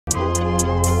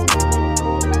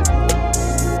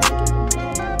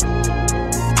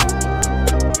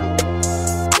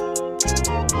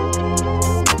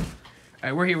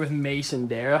right, we're here with Mason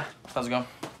Darroch. How's it going?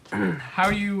 How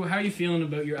are you feeling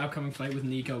about your upcoming fight with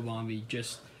Nikos Bonvie?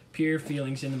 Just pure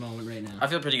feelings in the moment right now. I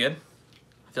feel pretty good.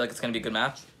 I feel like it's gonna be a good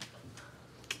match.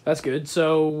 That's good.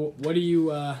 So, what are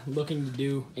you looking to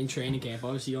do in training camp?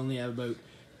 Obviously, you only have about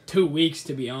 2 weeks,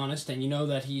 to be honest, and you know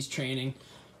that he's training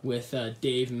with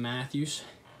Dave Matthews.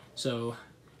 So,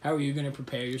 how are you going to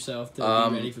prepare yourself to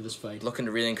be ready for this fight? Looking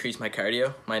to really increase my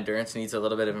cardio. My endurance needs a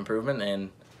little bit of improvement, and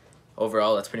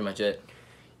overall, that's pretty much it.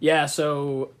 Yeah,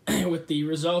 so with the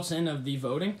results in of the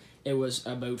voting, it was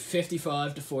about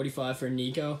 55 to 45 for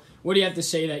Nico. What do you have to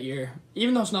say that you're,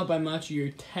 even though it's not by much, you're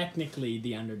technically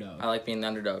the underdog? I like being the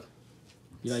underdog.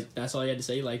 You like, that's all you had to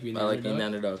say? You like being the underdog? I like being the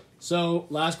underdog. So,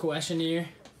 last question here.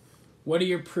 What are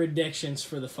your predictions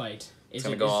for the fight? It's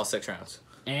going to go all 6 rounds.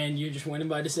 And you're just winning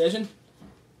by decision?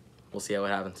 We'll see how it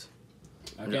happens.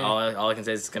 Okay. All I can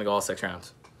say is it's going to go all 6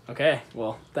 rounds. Okay,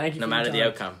 well, thank you no for your time. matter the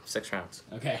outcome, 6 rounds.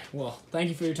 Okay, well, thank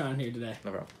you for your time here today.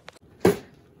 No problem.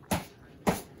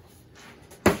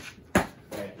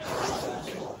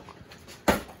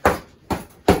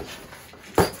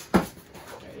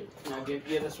 Now give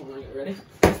this one when you're ready.